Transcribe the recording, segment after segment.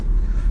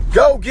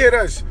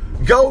getters,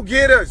 go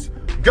getters,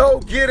 go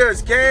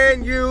getters.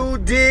 Can you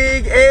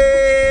dig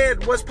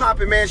it? What's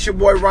poppin', man? It's your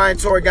boy Ryan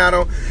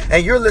Torgano,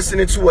 and you're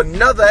listening to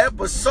another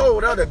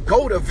episode of the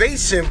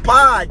Gotivation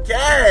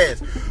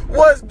Podcast.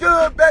 What's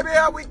good, baby?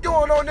 How we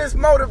doing on this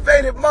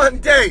Motivated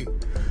Monday?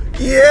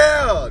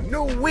 Yeah,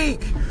 new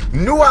week,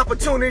 new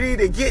opportunity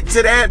to get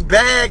to that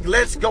bag.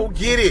 Let's go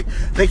get it.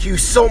 Thank you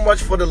so much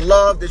for the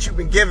love that you've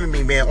been giving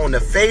me, man, on the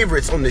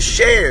favorites, on the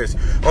shares,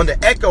 on the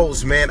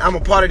echoes, man. I'm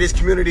a part of this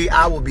community.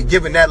 I will be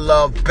giving that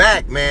love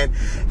back, man.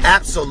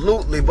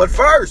 Absolutely. But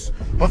first,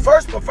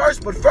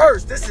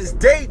 this is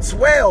day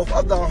 12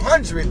 of the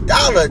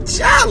 $100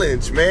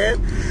 challenge,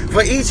 man.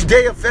 For each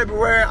day of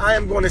February, I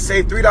am going to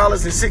save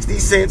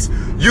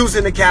 $3.60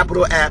 using the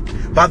Capital app.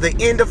 By the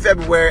end of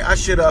February, I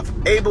should have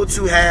able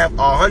to have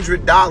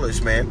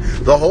 $100, man.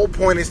 The whole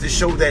point is to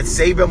show that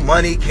saving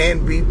money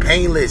can be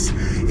painless.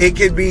 It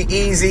can be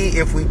easy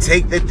if we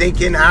take the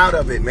thinking out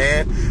of it,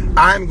 man.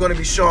 I'm going to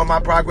be showing my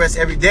progress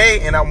every day,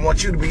 and I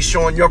want you to be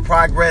showing your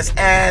progress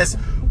as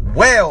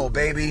well,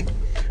 baby.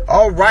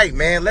 All right,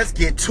 man, let's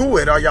get to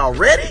it. Are y'all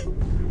ready?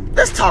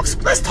 Let's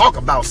talk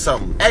about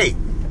something. Hey,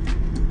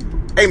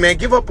 man,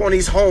 give up on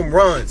these home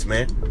runs,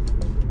 man.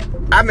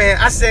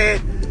 I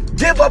said,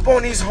 give up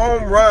on these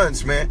home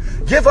runs, man.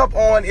 Give up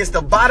on, it's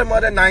the bottom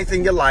of the ninth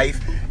in your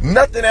life.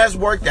 Nothing has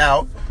worked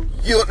out.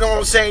 You know what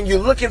I'm saying? You're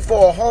looking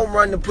for a home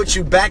run to put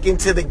you back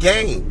into the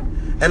game.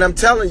 And I'm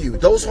telling you,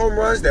 those home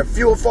runs, they're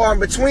few and far in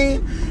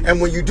between. And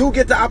when you do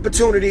get the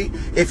opportunity,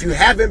 if you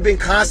haven't been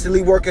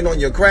constantly working on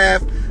your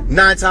craft,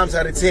 9 times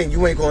out of 10,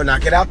 you ain't going to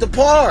knock it out the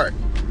park.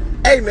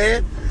 Hey,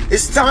 man,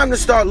 it's time to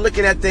start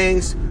looking at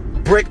things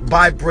brick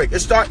by brick.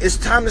 It's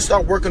time to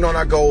start working on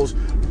our goals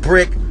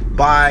brick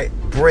by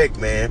brick,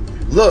 man.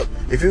 Look,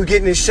 if you're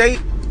getting in shape,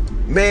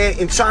 man,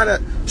 and trying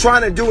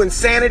to do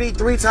insanity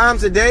 3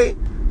 times a day,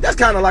 that's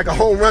kind of like a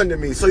home run to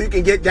me. So you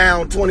can get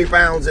down 20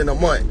 pounds in a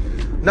month.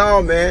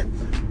 No, man.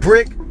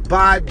 Brick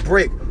by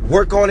brick.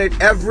 Work on it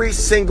every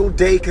single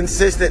day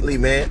consistently,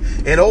 man.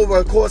 And over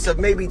a course of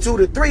maybe 2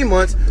 to 3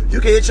 months,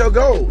 you can hit your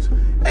goals.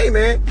 Hey,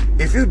 man,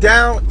 if you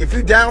down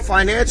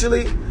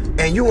financially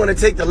and you want to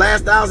take the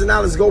last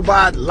 $1,000 to go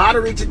buy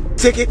lottery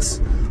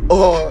tickets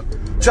or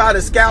try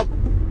to scout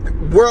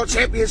world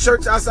champion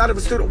shirts outside of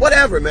a student,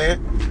 whatever, man.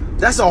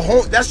 That's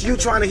you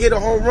trying to hit a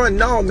home run.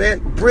 No, man.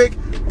 Brick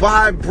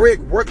by brick.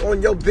 Work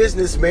on your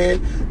business,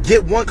 man.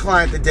 Get one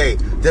client today,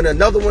 then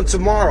another one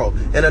tomorrow,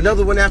 and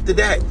another one after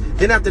that.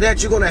 Then after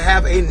that, you're going to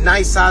have a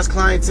nice size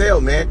clientele,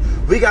 man.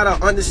 We got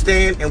to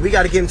understand and we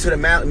got to get into the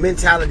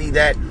mentality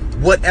that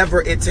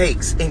whatever it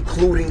takes,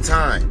 including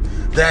time,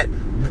 that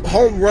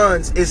home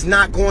runs is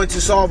not going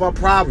to solve our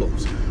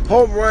problems.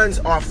 Home runs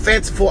are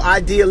fanciful,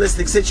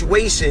 idealistic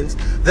situations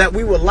that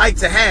we would like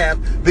to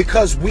have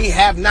because we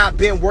have not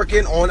been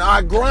working on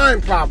our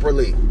grind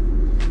properly.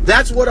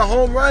 That's what a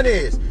home run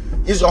is.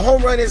 A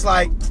home run is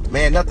like,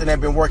 man, nothing has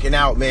been working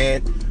out,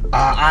 man.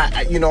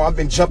 I've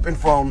been jumping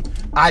from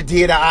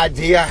idea to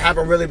idea. I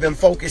haven't really been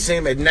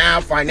focusing, and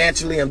now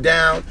financially I'm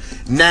down.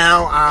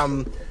 Now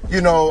I'm,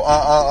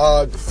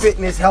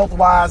 fitness,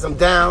 health-wise, I'm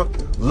down.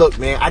 Look,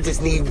 man, I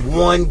just need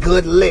one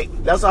good lick.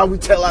 That's how we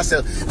tell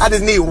ourselves. I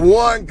just need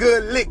one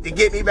good lick to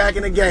get me back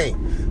in the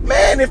game.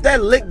 Man, if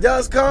that lick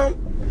does come,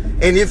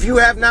 and if you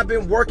have not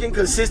been working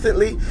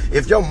consistently,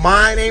 if your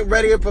mind ain't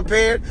ready or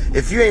prepared,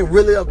 if you ain't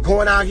really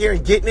going out here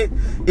and getting it,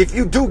 if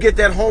you do get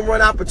that home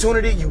run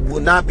opportunity, you will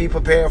not be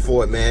prepared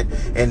for it, man.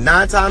 And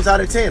 9 times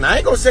out of 10, I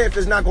ain't going to say if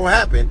it's not going to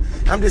happen.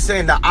 I'm just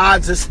saying the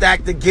odds are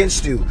stacked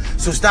against you.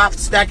 So stop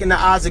stacking the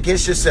odds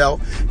against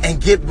yourself and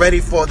get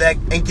ready for that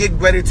and get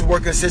ready to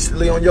work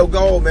consistently on your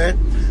goal, man.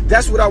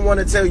 That's what I want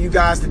to tell you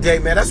guys today,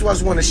 man. That's what I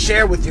just want to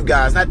share with you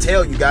guys. Not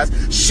tell you guys.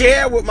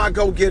 Share with my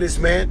go-getters,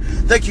 man.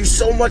 Thank you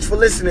so much for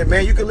listening,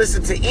 man. You can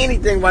listen to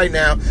anything right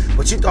now,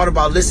 but you thought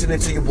about listening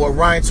to your boy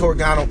Ryan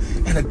Torgano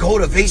and the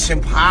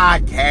Gotivation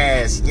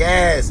Podcast.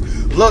 Yes.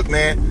 Look,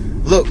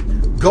 man. Look.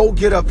 Go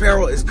Get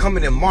Apparel is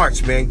coming in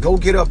March, man. Go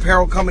Get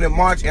Apparel coming in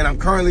March, and I'm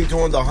currently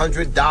doing the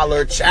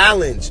 $100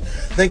 challenge.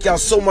 Thank y'all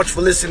so much for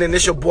listening.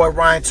 It's your boy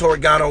Ryan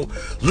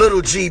Torgano,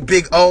 Little G,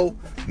 Big O.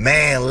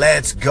 Man,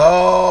 let's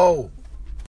go.